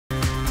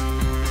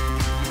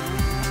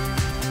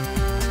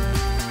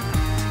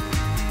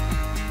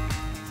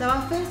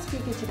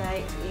speaker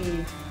today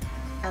is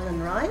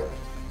Allan Ryan.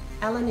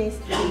 Allan is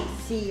the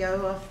CEO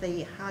of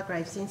the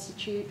Hargreaves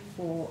Institute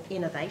for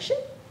Innovation.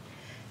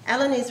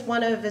 Allan is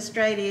one of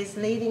Australia's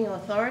leading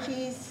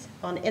authorities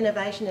on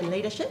innovation and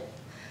leadership,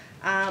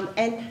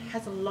 and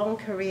has a long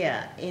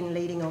career in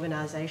leading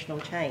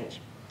organisational change.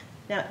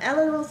 Now,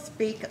 Allan will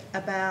speak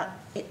about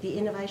the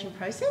innovation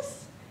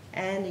process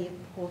and the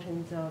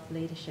importance of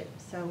leadership.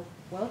 So,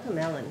 welcome,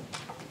 Allan.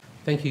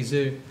 Thank you,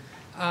 Zoo.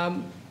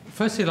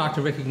 Firstly, I'd like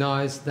to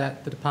recognise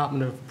that the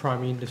Department of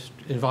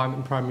Environment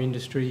and Primary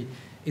Industry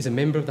is a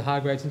member of the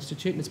Hargreaves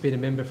Institute, and it's been a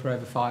member for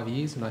over 5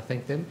 years, and I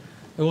thank them.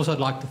 Also, I'd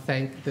like to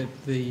thank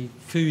the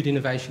Food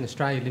Innovation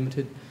Australia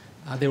Limited.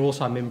 They're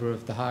also a member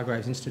of the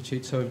Hargreaves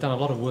Institute, so we've done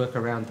a lot of work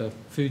around the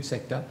food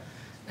sector.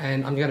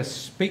 And I'm going to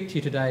speak to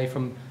you today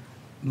from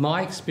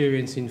my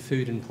experience in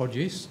food and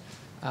produce,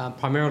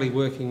 primarily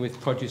working with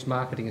Produce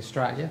Marketing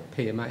Australia,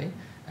 PMA,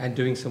 and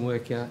doing some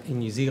work in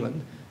New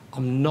Zealand.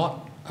 I'm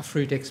not a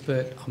fruit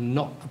expert, I'm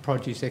not a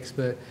produce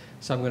expert,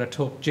 so I'm going to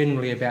talk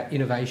generally about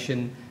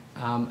innovation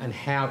and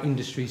how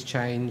industries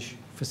change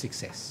for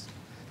success.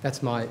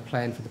 That's my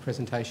plan for the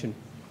presentation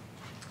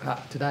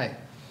today.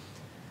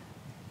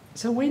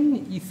 So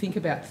when you think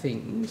about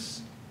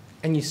things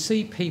and you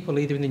see people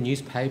either in the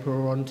newspaper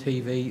or on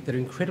TV that are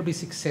incredibly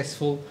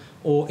successful,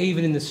 or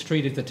even in the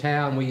street of the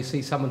town where you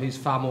see someone who's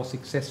far more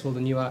successful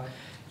than you are,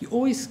 you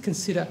always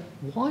consider,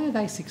 why are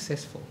they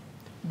successful?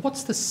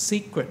 What's the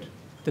secret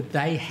that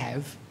they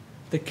have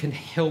that can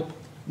help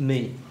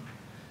me?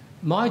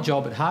 My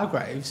job at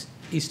Hargreaves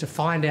is to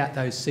find out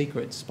those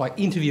secrets by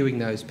interviewing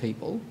those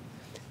people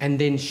and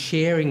then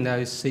sharing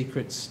those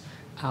secrets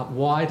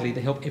widely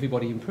to help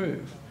everybody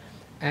improve.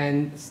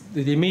 And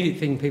the immediate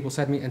thing people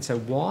say to me, and so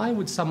why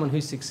would someone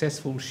who's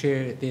successful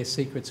share their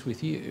secrets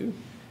with you?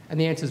 And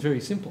the answer is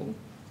very simple.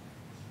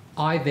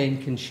 I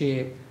then can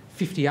share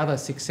 50 other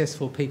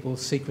successful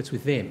people's secrets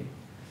with them.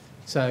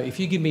 So if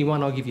you give me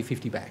one, I'll give you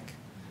 50 back.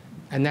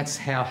 And that's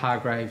how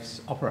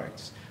Hargreaves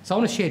operates. So I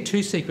want to share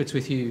 2 secrets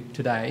with you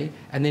today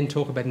and then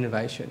talk about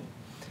innovation.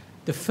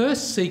 The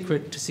first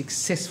secret to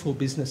successful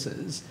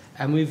businesses,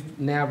 and we've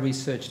now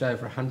researched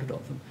over 100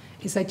 of them,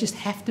 is they just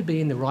have to be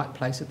in the right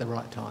place at the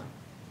right time.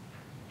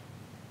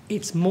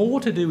 It's more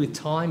to do with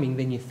timing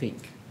than you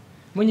think.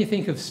 When you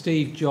think of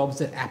Steve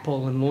Jobs at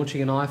Apple and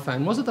launching an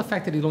iPhone, was it the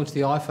fact that he launched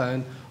the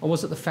iPhone, or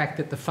was it the fact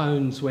that the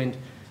phones went,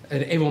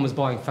 and everyone was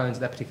buying phones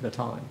at that particular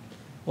time?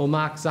 Or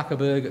Mark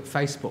Zuckerberg at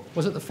Facebook,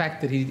 was it the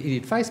fact that he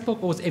did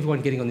Facebook, or was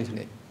everyone getting on the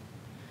internet?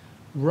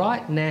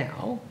 Right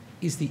now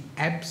is the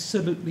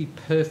absolutely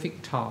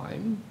perfect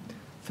time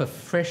for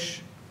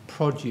fresh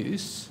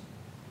produce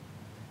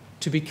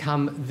to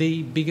become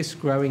the biggest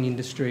growing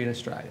industry in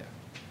Australia.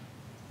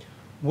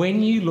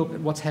 When you look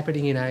at what's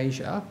happening in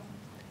Asia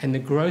and the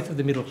growth of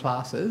the middle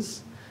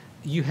classes,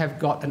 you have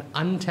got an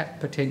untapped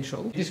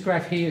potential. This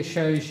graph here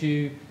shows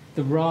you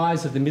the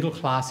rise of the middle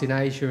class in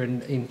Asia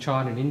and in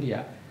China and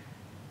India.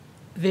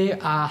 There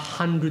are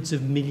hundreds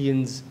of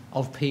millions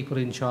of people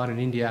in China and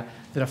India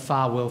that are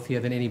far wealthier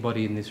than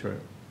anybody in this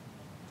room.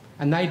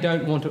 And they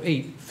don't want to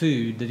eat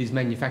food that is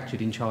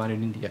manufactured in China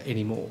and India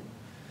anymore.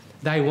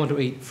 They want to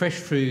eat fresh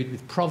food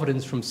with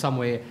provenance from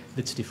somewhere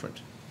that's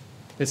different.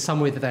 There's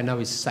somewhere that they know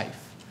is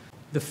safe.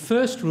 The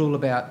first rule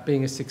about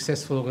being a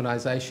successful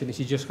organisation is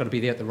you just got to be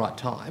there at the right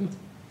time.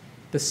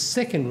 The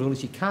second rule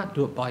is you can't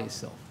do it by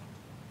yourself.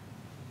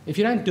 If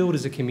you don't do it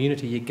as a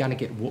community, you're going to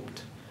get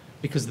whooped,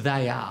 because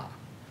they are.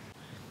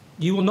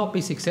 You will not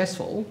be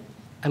successful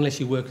unless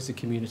you work as a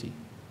community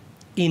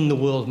in the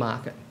world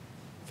market.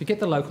 Forget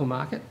the local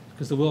market,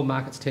 because the world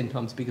market's 10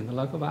 times bigger than the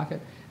local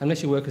market.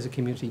 Unless you work as a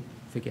community,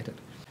 forget it.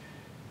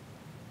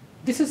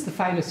 This is the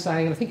famous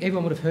saying, and I think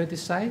everyone would have heard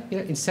this saying, you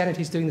know,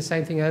 insanity is doing the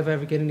same thing over and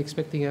over again and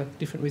expecting a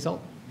different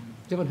result.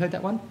 Has everyone heard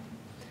that one?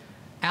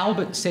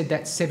 Albert said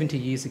that 70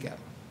 years ago.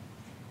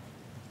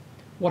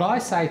 What I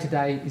say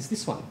today is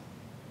this one.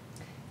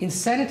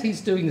 Insanity is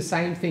doing the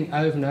same thing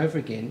over and over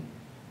again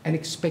and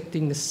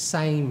expecting the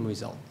same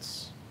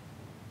results.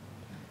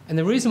 And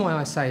the reason why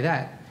I say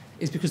that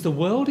is because the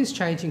world is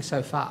changing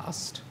so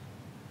fast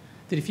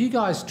that if you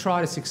guys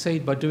try to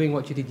succeed by doing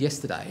what you did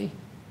yesterday,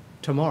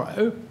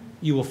 tomorrow,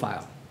 you will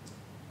fail.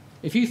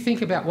 If you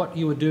think about what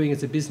you were doing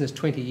as a business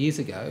 20 years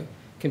ago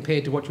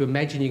compared to what you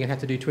imagine you're going to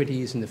have to do 20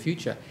 years in the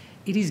future,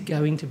 it is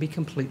going to be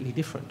completely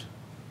different.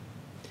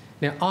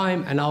 Now,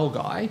 I'm an old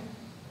guy.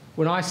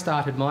 When I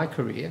started my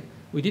career,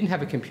 we didn't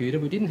have a computer,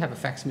 we didn't have a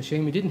fax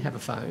machine, we didn't have a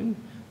phone.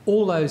 We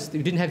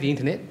didn't have the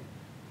internet.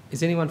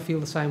 Does anyone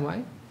feel the same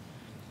way?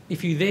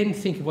 If you then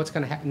think of what's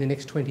going to happen in the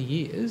next 20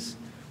 years,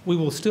 we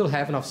will still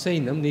have, and I've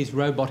seen them, these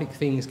robotic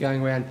things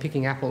going around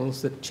picking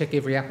apples that check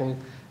every apple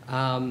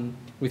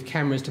with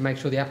cameras to make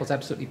sure the apple's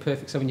absolutely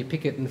perfect. So when you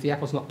pick it, and if the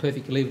apple's not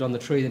perfect, you leave it on the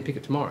tree, then pick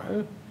it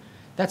tomorrow.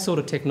 That sort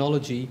of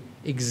technology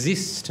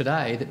exists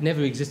today that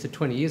never existed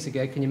 20 years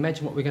ago. Can you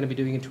imagine what we're going to be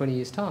doing in 20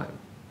 years' time?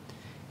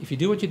 If you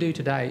do what you do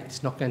today,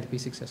 it's not going to be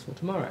successful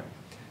tomorrow.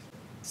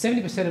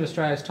 70% of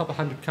Australia's top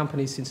 100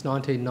 companies since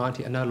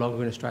 1990 are no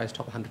longer in Australia's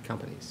top 100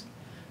 companies.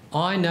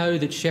 I know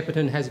that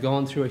Shepparton has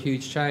gone through a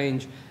huge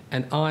change,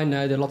 and I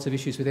know there are lots of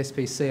issues with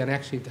SPC, and I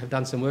actually have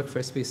done some work for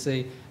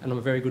SPC, and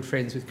I'm very good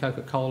friends with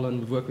Coca-Cola, and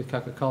we've worked with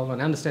Coca-Cola,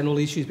 and I understand all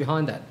the issues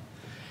behind that.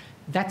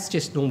 That's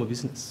just normal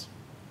business.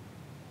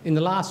 In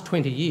the last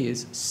 20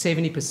 years,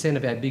 70%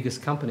 of our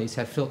biggest companies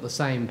have felt the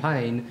same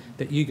pain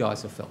that you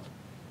guys have felt.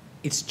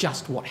 It's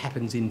just what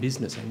happens in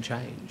business and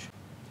change.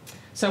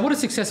 So what does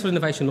successful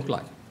innovation look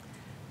like?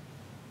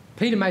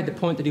 Peter made the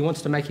point that he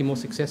wants to make you more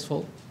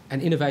successful,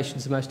 and innovation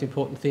is the most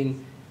important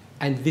thing,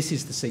 and this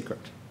is the secret.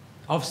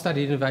 I've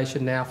studied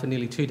innovation now for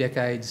nearly 2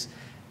 decades,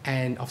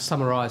 and I've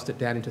summarised it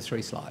down into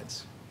 3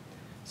 slides.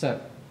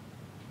 So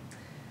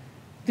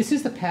this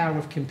is the power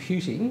of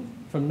computing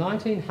from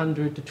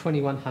 1900 to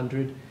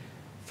 2100,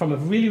 from a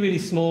really, really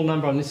small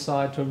number on this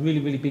side to a really,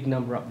 really big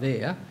number up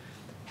there.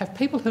 Have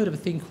people heard of a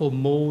thing called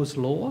Moore's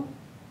Law?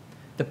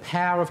 The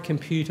power of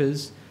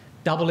computers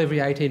double every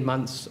 18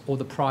 months, or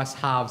the price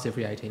halves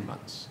every 18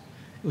 months.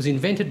 It was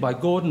invented by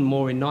Gordon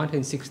Moore in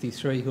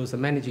 1963, who was the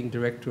managing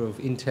director of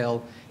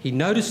Intel. He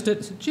noticed it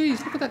and said,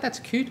 geez, look at that, that's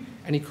cute,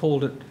 and he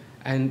called it,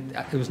 and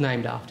it was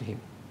named after him.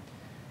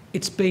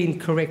 It's been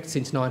correct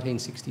since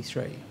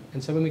 1963.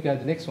 And so when we go to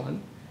the next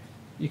one,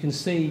 you can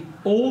see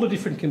all the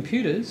different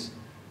computers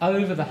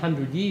over the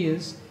 100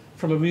 years,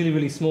 from a really,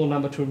 really small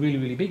number to a really,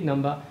 really big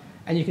number,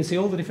 and you can see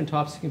all the different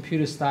types of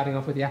computers starting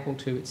off with the Apple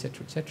II,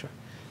 etc., etc.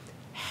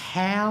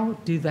 How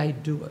do they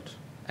do it?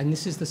 And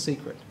this is the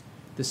secret.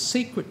 The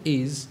secret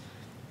is,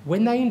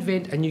 when they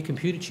invent a new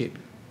computer chip,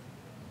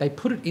 they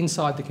put it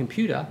inside the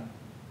computer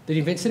that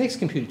invents the next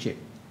computer chip,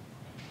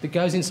 that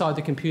goes inside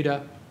the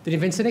computer that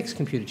invents the next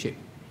computer chip.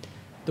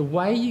 The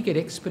way you get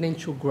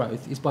exponential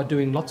growth is by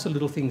doing lots of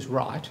little things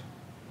right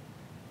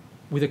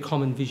with a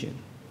common vision.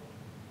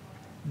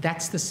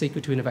 That's the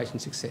secret to innovation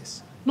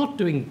success. Not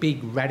doing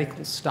big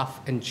radical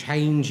stuff and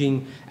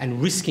changing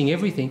and risking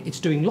everything. It's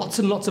doing lots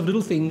and lots of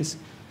little things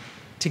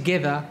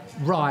together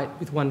right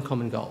with one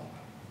common goal.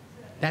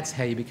 That's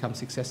how you become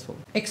successful.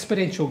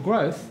 Exponential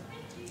growth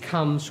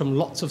comes from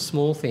lots of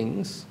small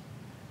things,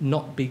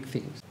 not big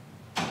things.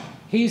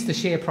 Here's the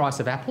share price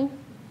of Apple.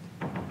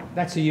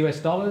 That's the US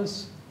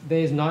dollars.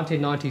 There's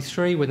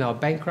 1993 when they were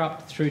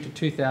bankrupt, through to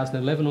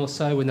 2011 or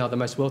so when they were the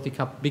most wealthy,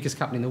 biggest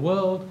company in the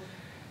world.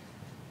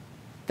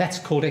 That's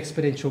called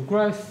exponential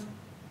growth.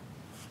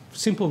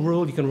 Simple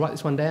rule, you can write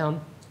this one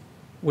down.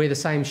 Wear the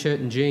same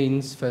shirt and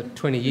jeans for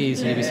 20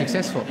 years and you'll be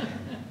successful.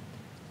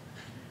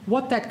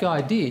 What that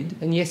guy did,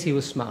 and yes, he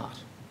was smart,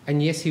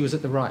 and yes, he was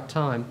at the right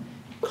time,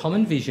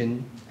 common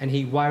vision, and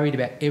he worried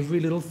about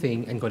every little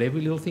thing and got every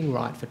little thing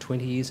right for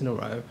 20 years in a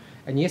row.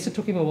 And yes, it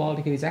took him a while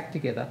to get his act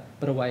together,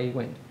 but away he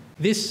went.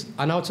 This,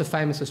 I know it's a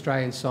famous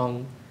Australian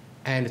song,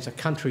 and it's a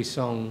country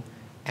song,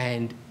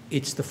 and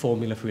it's the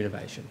formula for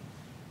innovation.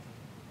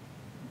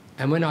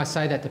 And when I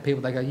say that to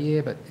people, they go,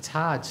 yeah, but it's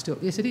hard still.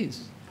 Yes, it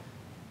is.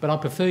 But I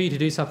prefer you to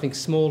do something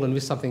small and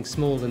miss something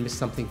small than miss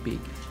something big.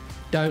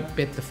 Don't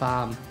bet the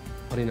farm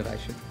on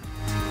innovation.